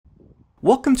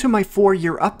Welcome to my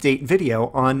 4-year update video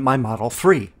on my Model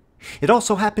 3. It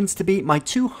also happens to be my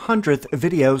 200th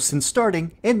video since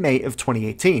starting in May of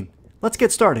 2018. Let's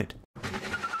get started.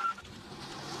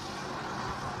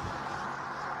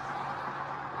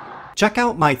 Check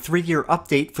out my 3-year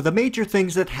update for the major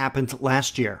things that happened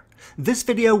last year. This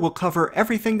video will cover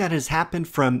everything that has happened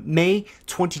from May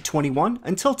 2021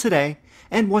 until today,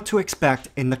 and what to expect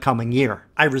in the coming year.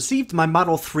 I received my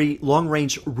Model 3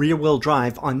 long-range rear-wheel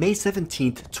drive on May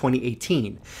 17th,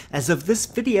 2018. As of this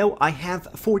video, I have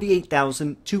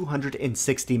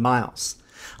 48,260 miles.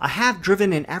 I have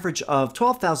driven an average of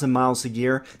 12,000 miles a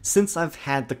year since I've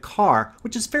had the car,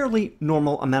 which is fairly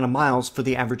normal amount of miles for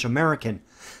the average American.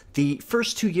 The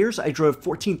first 2 years I drove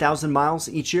 14,000 miles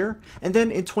each year, and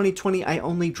then in 2020 I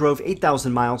only drove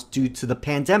 8,000 miles due to the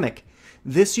pandemic.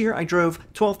 This year I drove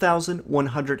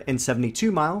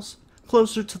 12,172 miles,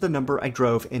 closer to the number I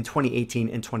drove in 2018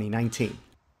 and 2019.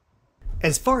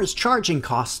 As far as charging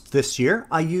costs this year,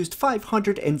 I used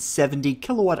 570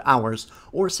 kilowatt hours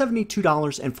or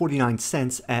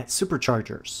 $72.49 at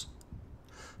superchargers.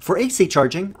 For AC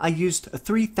charging, I used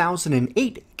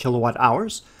 3,008 kilowatt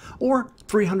hours or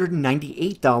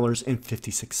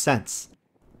 $398.56.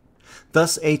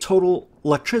 Thus a total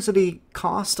electricity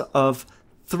cost of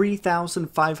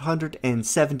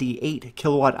 3,578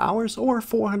 kilowatt hours or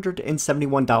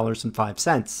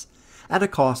 $471.05 at a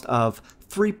cost of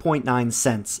 3.9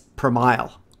 cents per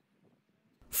mile.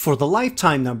 For the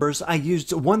lifetime numbers, I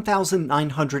used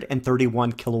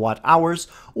 1,931 kilowatt hours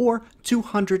or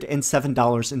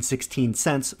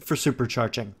 $207.16 for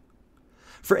supercharging.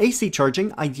 For AC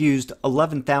charging, I used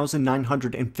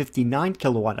 11,959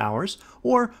 kilowatt hours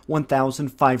or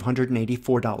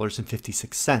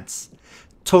 $1,584.56.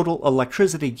 Total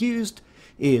electricity used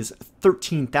is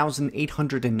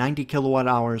 13,890 kilowatt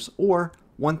hours or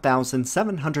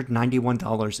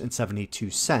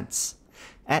 $1,791.72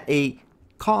 at a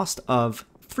cost of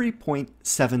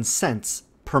 3.7 cents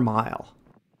per mile.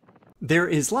 There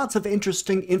is lots of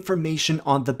interesting information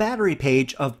on the battery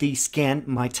page of the Scan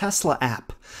My Tesla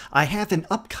app. I have an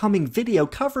upcoming video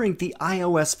covering the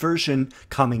iOS version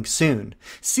coming soon.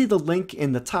 See the link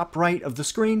in the top right of the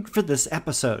screen for this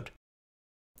episode.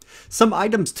 Some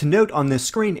items to note on this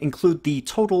screen include the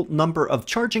total number of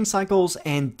charging cycles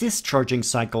and discharging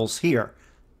cycles here,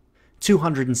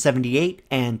 278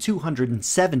 and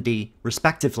 270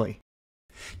 respectively.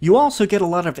 You also get a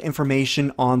lot of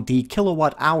information on the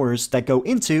kilowatt hours that go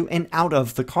into and out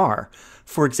of the car.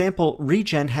 For example,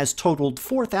 Regen has totaled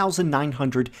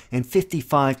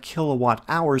 4,955 kilowatt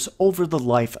hours over the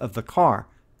life of the car.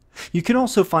 You can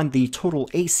also find the total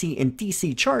AC and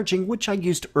DC charging, which I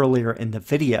used earlier in the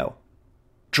video.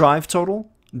 Drive total,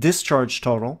 discharge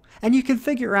total, and you can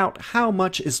figure out how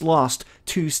much is lost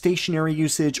to stationary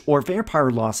usage or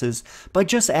vampire losses by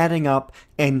just adding up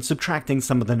and subtracting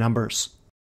some of the numbers.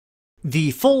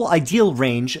 The full ideal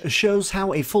range shows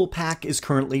how a full pack is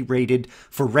currently rated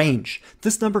for range.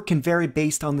 This number can vary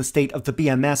based on the state of the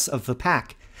BMS of the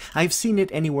pack. I've seen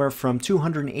it anywhere from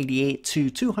 288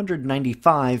 to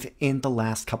 295 in the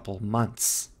last couple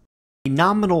months. A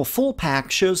nominal full pack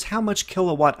shows how much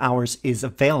kilowatt hours is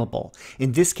available,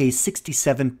 in this case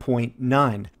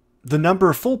 67.9. The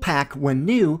number full pack when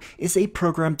new is a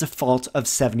program default of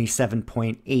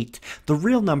 77.8. The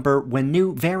real number when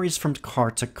new varies from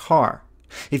car to car.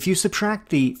 If you subtract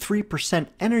the 3%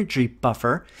 energy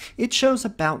buffer, it shows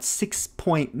about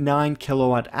 6.9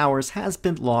 kilowatt hours has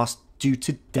been lost due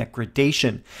to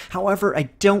degradation. However, I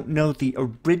don't know the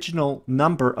original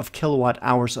number of kilowatt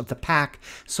hours of the pack,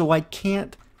 so I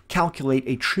can't calculate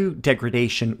a true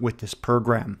degradation with this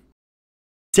program.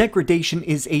 Degradation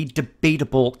is a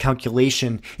debatable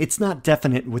calculation. It's not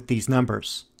definite with these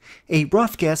numbers. A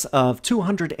rough guess of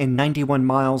 291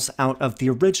 miles out of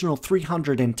the original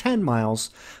 310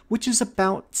 miles, which is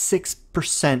about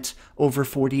 6% over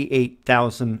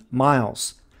 48,000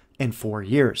 miles in 4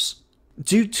 years.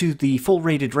 Due to the full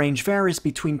rated range varies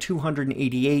between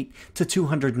 288 to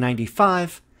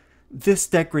 295, this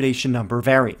degradation number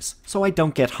varies, so I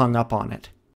don't get hung up on it.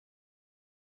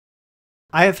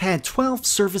 I have had 12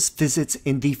 service visits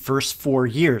in the first 4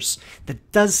 years.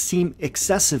 That does seem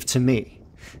excessive to me.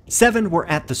 7 were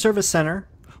at the service center,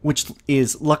 which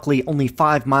is luckily only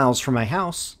 5 miles from my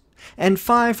house, and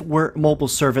 5 were mobile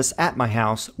service at my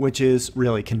house, which is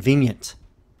really convenient.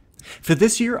 For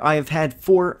this year, I have had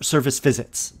 4 service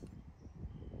visits.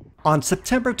 On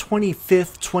September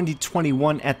 25th,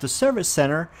 2021 at the service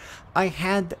center, I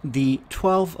had the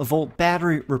 12-volt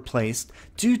battery replaced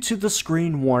due to the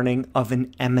screen warning of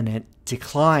an imminent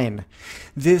decline.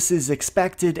 This is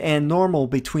expected and normal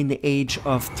between the age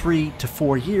of 3 to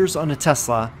 4 years on a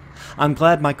Tesla. I'm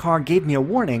glad my car gave me a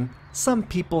warning. Some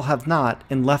people have not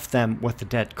and left them with a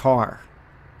dead car.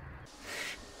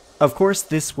 Of course,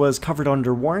 this was covered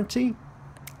under warranty.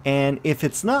 And if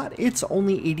it's not, it's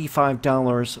only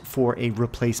 $85 for a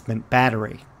replacement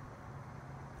battery.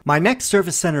 My next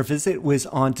service center visit was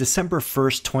on December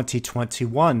 1st,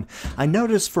 2021. I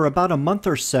noticed for about a month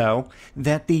or so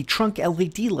that the trunk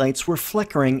LED lights were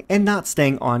flickering and not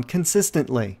staying on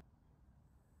consistently.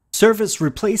 Service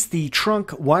replaced the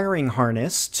trunk wiring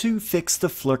harness to fix the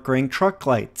flickering trunk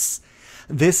lights.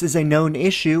 This is a known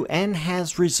issue and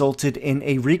has resulted in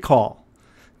a recall.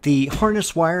 The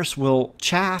harness wires will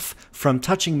chaff from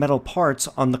touching metal parts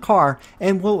on the car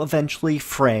and will eventually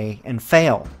fray and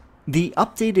fail. The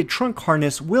updated trunk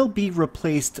harness will be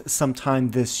replaced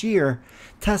sometime this year.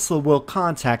 Tesla will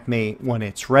contact me when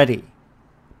it's ready.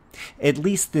 At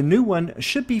least the new one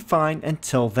should be fine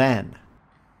until then.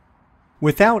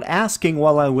 Without asking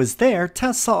while I was there,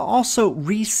 Tesla also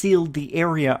resealed the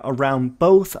area around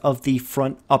both of the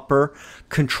front upper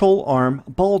control arm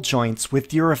ball joints with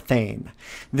urethane.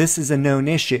 This is a known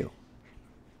issue.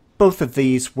 Both of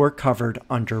these were covered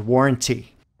under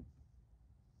warranty.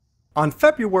 On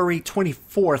February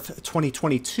 24th,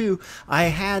 2022, I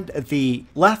had the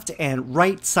left and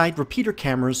right side repeater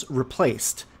cameras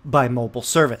replaced by mobile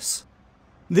service.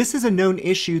 This is a known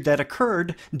issue that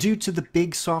occurred due to the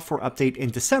big software update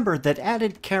in December that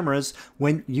added cameras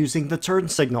when using the turn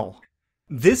signal.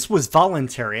 This was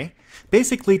voluntary,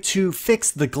 basically to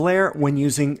fix the glare when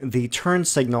using the turn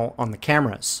signal on the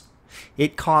cameras.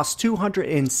 It cost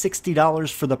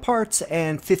 $260 for the parts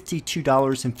and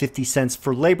 $52.50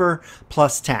 for labor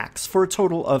plus tax, for a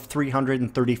total of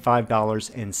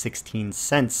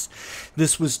 $335.16.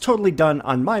 This was totally done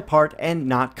on my part and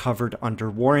not covered under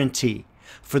warranty.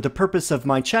 For the purpose of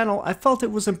my channel, I felt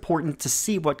it was important to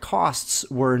see what costs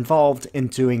were involved in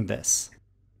doing this.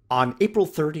 On April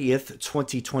 30th,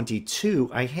 2022,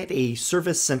 I had a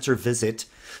service center visit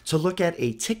to look at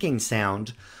a ticking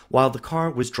sound while the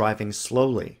car was driving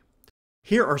slowly.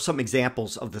 Here are some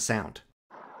examples of the sound.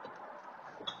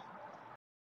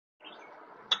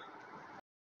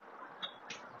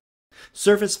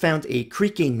 Service found a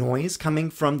creaking noise coming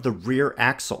from the rear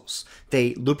axles.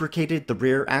 They lubricated the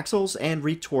rear axles and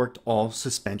retorqued all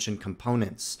suspension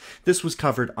components. This was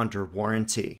covered under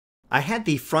warranty. I had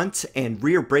the front and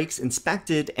rear brakes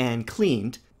inspected and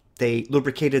cleaned. They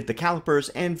lubricated the calipers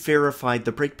and verified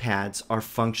the brake pads are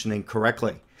functioning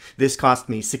correctly. This cost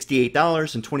me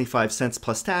 $68.25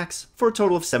 plus tax for a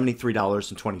total of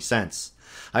 $73.20.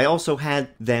 I also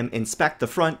had them inspect the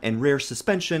front and rear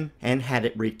suspension and had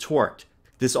it retorqued.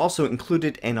 This also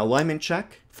included an alignment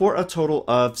check for a total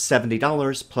of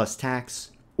 $70 plus tax,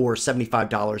 or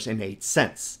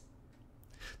 $75.08.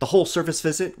 The whole service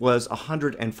visit was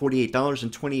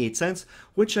 $148.28,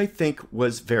 which I think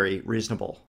was very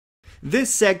reasonable.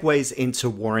 This segues into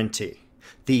warranty.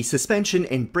 The suspension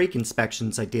and brake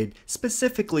inspections I did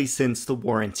specifically since the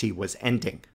warranty was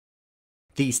ending.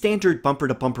 The standard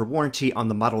bumper-to-bumper warranty on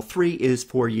the Model 3 is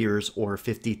 4 years or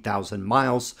 50,000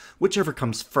 miles, whichever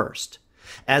comes first.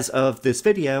 As of this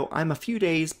video, I'm a few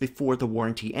days before the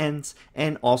warranty ends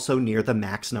and also near the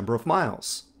max number of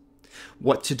miles.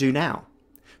 What to do now?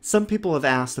 Some people have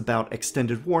asked about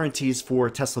extended warranties for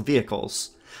Tesla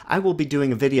vehicles. I will be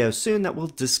doing a video soon that will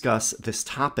discuss this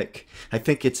topic. I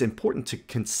think it's important to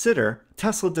consider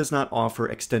Tesla does not offer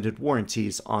extended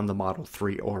warranties on the Model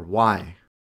 3 or Y.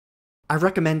 I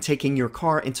recommend taking your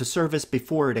car into service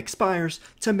before it expires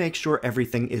to make sure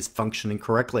everything is functioning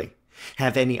correctly.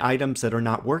 Have any items that are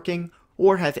not working,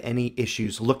 or have any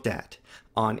issues looked at.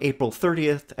 On April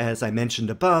 30th, as I mentioned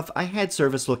above, I had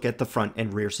service look at the front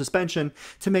and rear suspension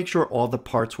to make sure all the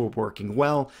parts were working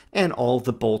well and all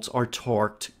the bolts are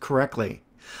torqued correctly.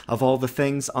 Of all the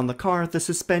things on the car, the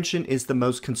suspension is the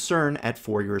most concern at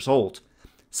 4 years old.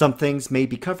 Some things may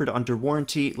be covered under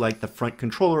warranty, like the front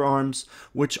controller arms,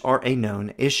 which are a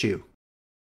known issue.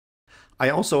 I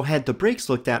also had the brakes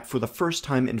looked at for the first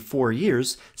time in 4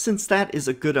 years, since that is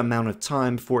a good amount of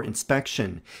time for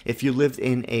inspection. If you lived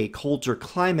in a colder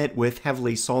climate with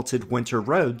heavily salted winter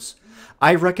roads,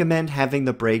 I recommend having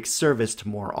the brakes serviced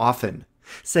more often,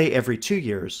 say every 2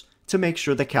 years, to make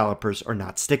sure the calipers are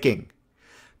not sticking.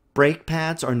 Brake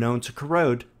pads are known to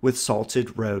corrode with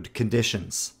salted road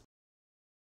conditions.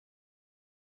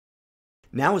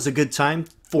 Now is a good time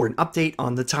for an update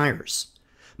on the tires.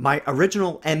 My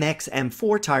original MX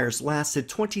M4 tires lasted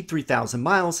 23,000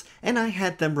 miles, and I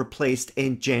had them replaced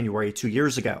in January 2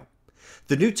 years ago.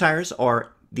 The new tires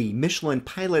are the Michelin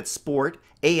Pilot Sport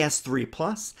AS3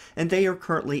 Plus, and they are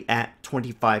currently at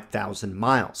 25,000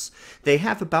 miles. They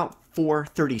have about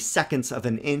 4/32 of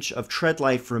an inch of tread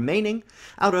life remaining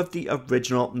out of the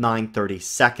original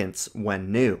 9/32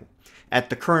 when new. At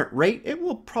the current rate, it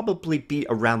will probably be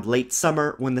around late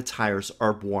summer when the tires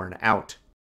are worn out.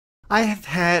 I have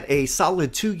had a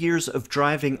solid 2 years of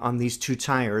driving on these two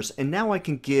tires, and now I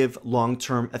can give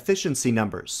long-term efficiency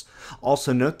numbers.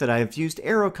 Also note that I have used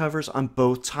aero covers on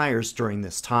both tires during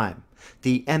this time.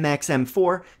 The MX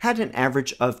M4 had an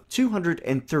average of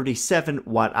 237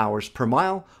 watt-hours per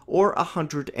mile, or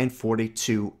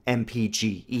 142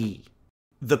 mpge.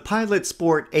 The Pilot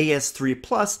Sport AS3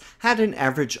 Plus had an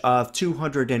average of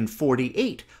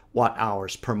 248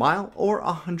 watt-hours per mile, or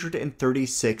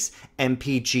 136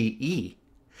 mpge.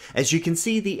 As you can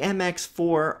see, the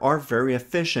MX4 are very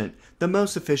efficient, the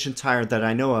most efficient tire that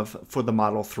I know of for the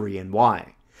Model 3 and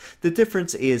Y. The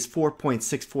difference is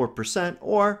 4.64%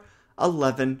 or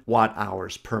 11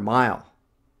 watt-hours per mile.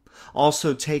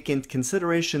 Also take into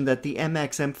consideration that the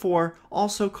MX M4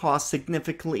 also costs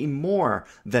significantly more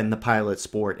than the Pilot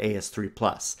Sport AS3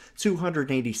 Plus,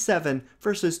 $287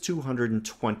 versus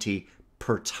 $220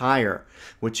 per tire,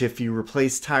 which if you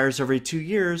replace tires every 2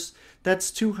 years, that's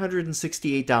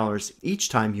 $268 each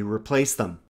time you replace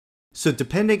them. So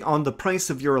depending on the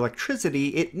price of your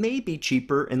electricity, it may be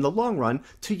cheaper in the long run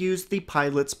to use the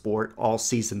Pilot Sport All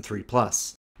Season 3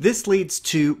 Plus. This leads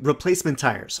to replacement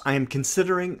tires. I am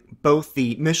considering both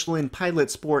the Michelin Pilot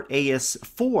Sport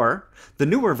AS4, the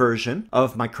newer version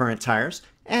of my current tires,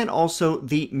 and also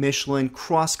the Michelin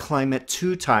Cross Climate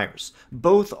 2 tires.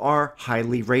 Both are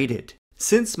highly rated.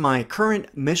 Since my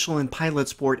current Michelin Pilot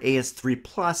Sport AS3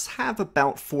 Plus have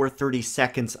about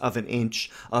 4/32 of an inch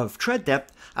of tread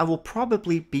depth, I will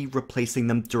probably be replacing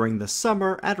them during the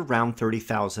summer at around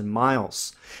 30,000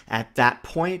 miles. At that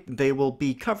point, they will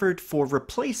be covered for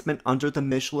replacement under the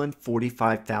Michelin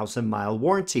 45,000 mile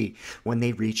warranty when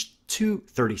they reach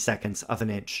 2/32 of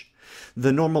an inch,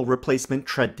 the normal replacement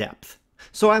tread depth.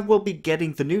 So I will be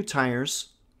getting the new tires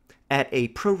at a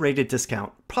prorated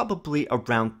discount, probably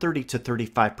around 30 to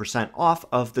 35% off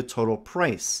of the total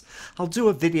price. I'll do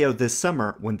a video this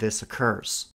summer when this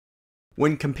occurs.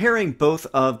 When comparing both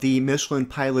of the Michelin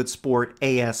Pilot Sport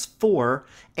AS4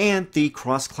 and the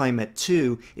Cross Climate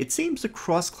 2, it seems the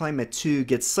Cross Climate 2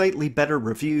 gets slightly better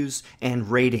reviews and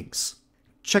ratings.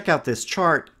 Check out this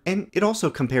chart, and it also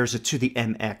compares it to the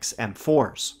MX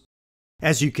M4s.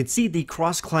 As you can see, the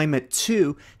Cross Climate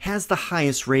 2 has the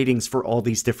highest ratings for all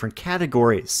these different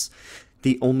categories.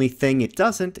 The only thing it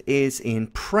doesn't is in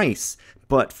price,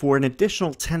 but for an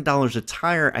additional $10 a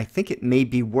tire, I think it may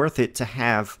be worth it to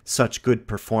have such good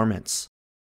performance.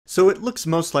 So it looks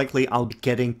most likely I'll be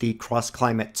getting the Cross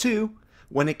Climate 2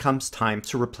 when it comes time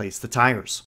to replace the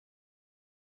tires.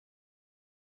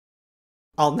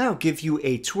 I'll now give you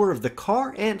a tour of the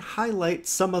car and highlight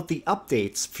some of the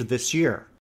updates for this year.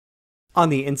 On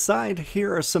the inside,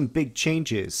 here are some big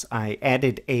changes. I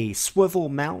added a swivel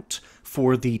mount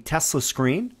for the Tesla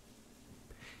screen.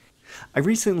 I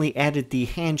recently added the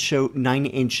Handshow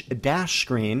 9-inch dash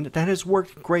screen that has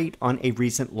worked great on a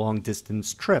recent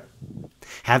long-distance trip.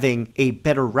 Having a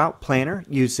better route planner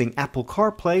using Apple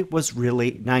CarPlay was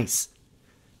really nice.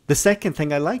 The second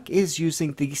thing I like is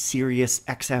using the Sirius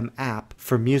XM app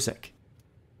for music.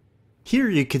 Here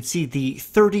you can see the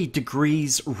 30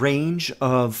 degrees range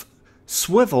of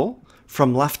swivel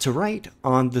from left to right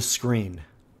on the screen.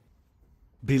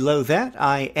 Below that,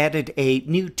 I added a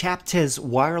new TAPTES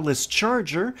wireless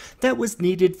charger that was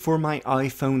needed for my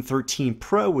iPhone 13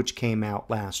 Pro, which came out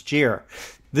last year.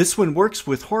 This one works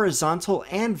with horizontal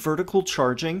and vertical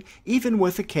charging, even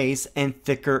with a case and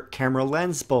thicker camera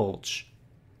lens bulge.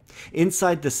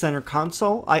 Inside the center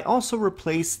console, I also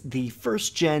replaced the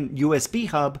first-gen USB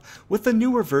hub with a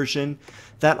newer version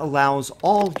that allows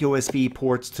all USB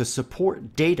ports to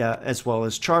support data as well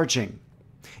as charging.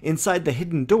 Inside the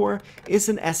hidden door is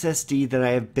an SSD that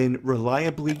I have been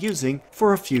reliably using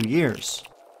for a few years.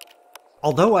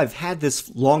 Although I've had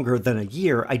this longer than a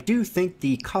year, I do think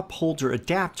the cup holder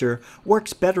adapter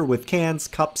works better with cans,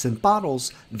 cups, and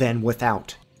bottles than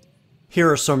without. Here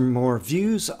are some more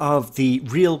views of the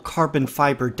real carbon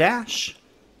fiber dash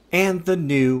and the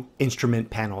new instrument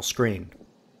panel screen.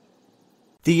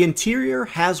 The interior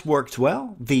has worked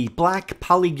well. The black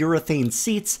polyurethane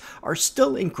seats are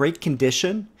still in great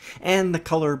condition, and the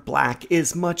color black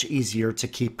is much easier to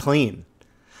keep clean.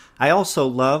 I also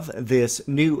love this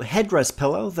new headrest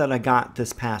pillow that I got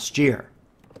this past year.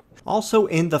 Also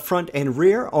in the front and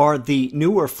rear are the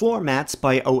newer floor mats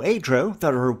by OBDLink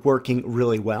that are working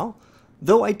really well,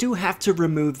 though I do have to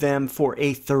remove them for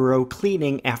a thorough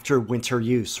cleaning after winter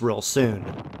use real soon.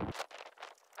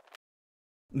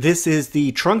 This is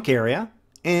the trunk area,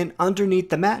 and underneath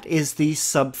the mat is the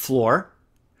subfloor.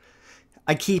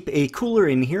 I keep a cooler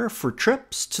in here for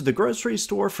trips to the grocery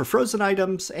store for frozen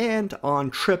items and on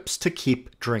trips to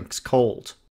keep drinks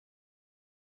cold.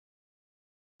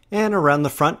 And around the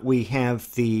front we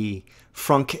have the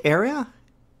frunk area.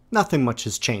 Nothing much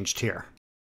has changed here.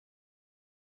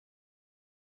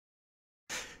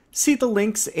 See the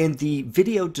links in the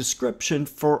video description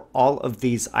for all of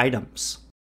these items.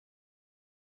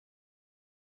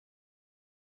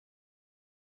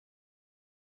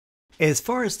 As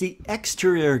far as the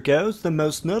exterior goes, the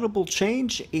most notable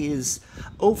change is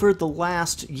over the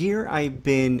last year I've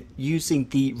been using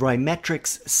the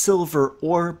Rimetrix Silver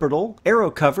Orbital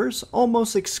aero covers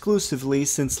almost exclusively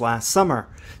since last summer,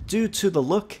 due to the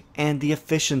look and the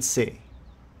efficiency.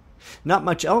 Not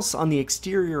much else on the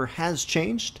exterior has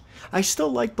changed. I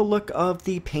still like the look of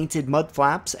the painted mud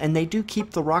flaps, and they do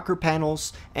keep the rocker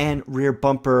panels and rear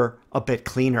bumper a bit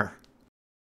cleaner.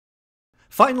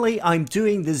 Finally, I'm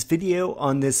doing this video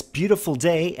on this beautiful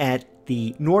day at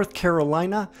the North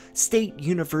Carolina State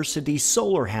University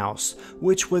Solar House,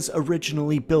 which was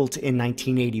originally built in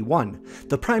 1981.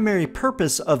 The primary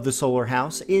purpose of the solar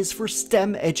house is for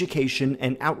STEM education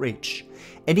and outreach.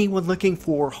 Anyone looking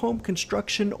for home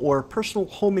construction or personal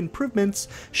home improvements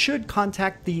should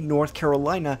contact the North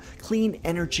Carolina Clean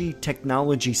Energy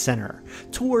Technology Center.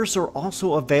 Tours are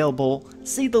also available.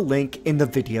 See the link in the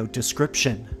video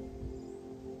description.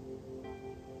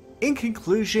 In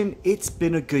conclusion, it's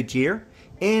been a good year,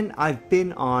 and I've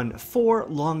been on 4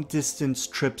 long-distance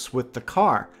trips with the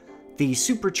car. The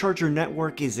supercharger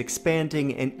network is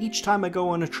expanding, and each time I go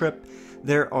on a trip,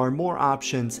 there are more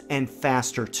options and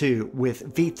faster too,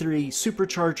 with V3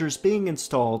 superchargers being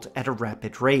installed at a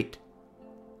rapid rate.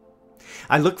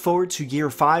 I look forward to year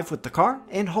 5 with the car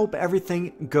and hope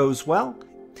everything goes well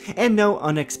and no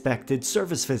unexpected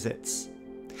service visits,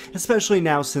 especially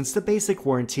now since the basic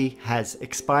warranty has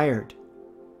expired.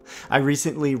 I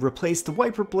recently replaced the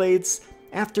wiper blades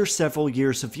after several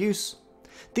years of use.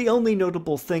 The only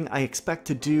notable thing I expect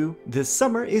to do this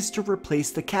summer is to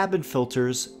replace the cabin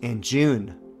filters in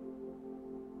June.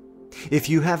 If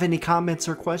you have any comments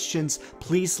or questions,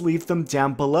 please leave them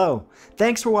down below.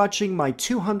 Thanks for watching my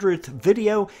 200th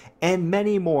video, and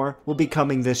many more will be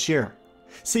coming this year.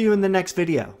 See you in the next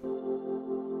video.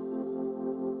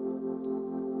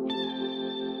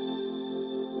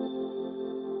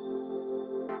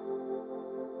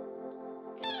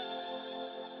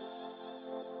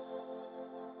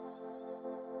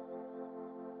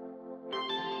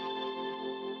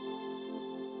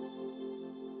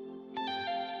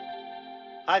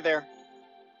 Hi there.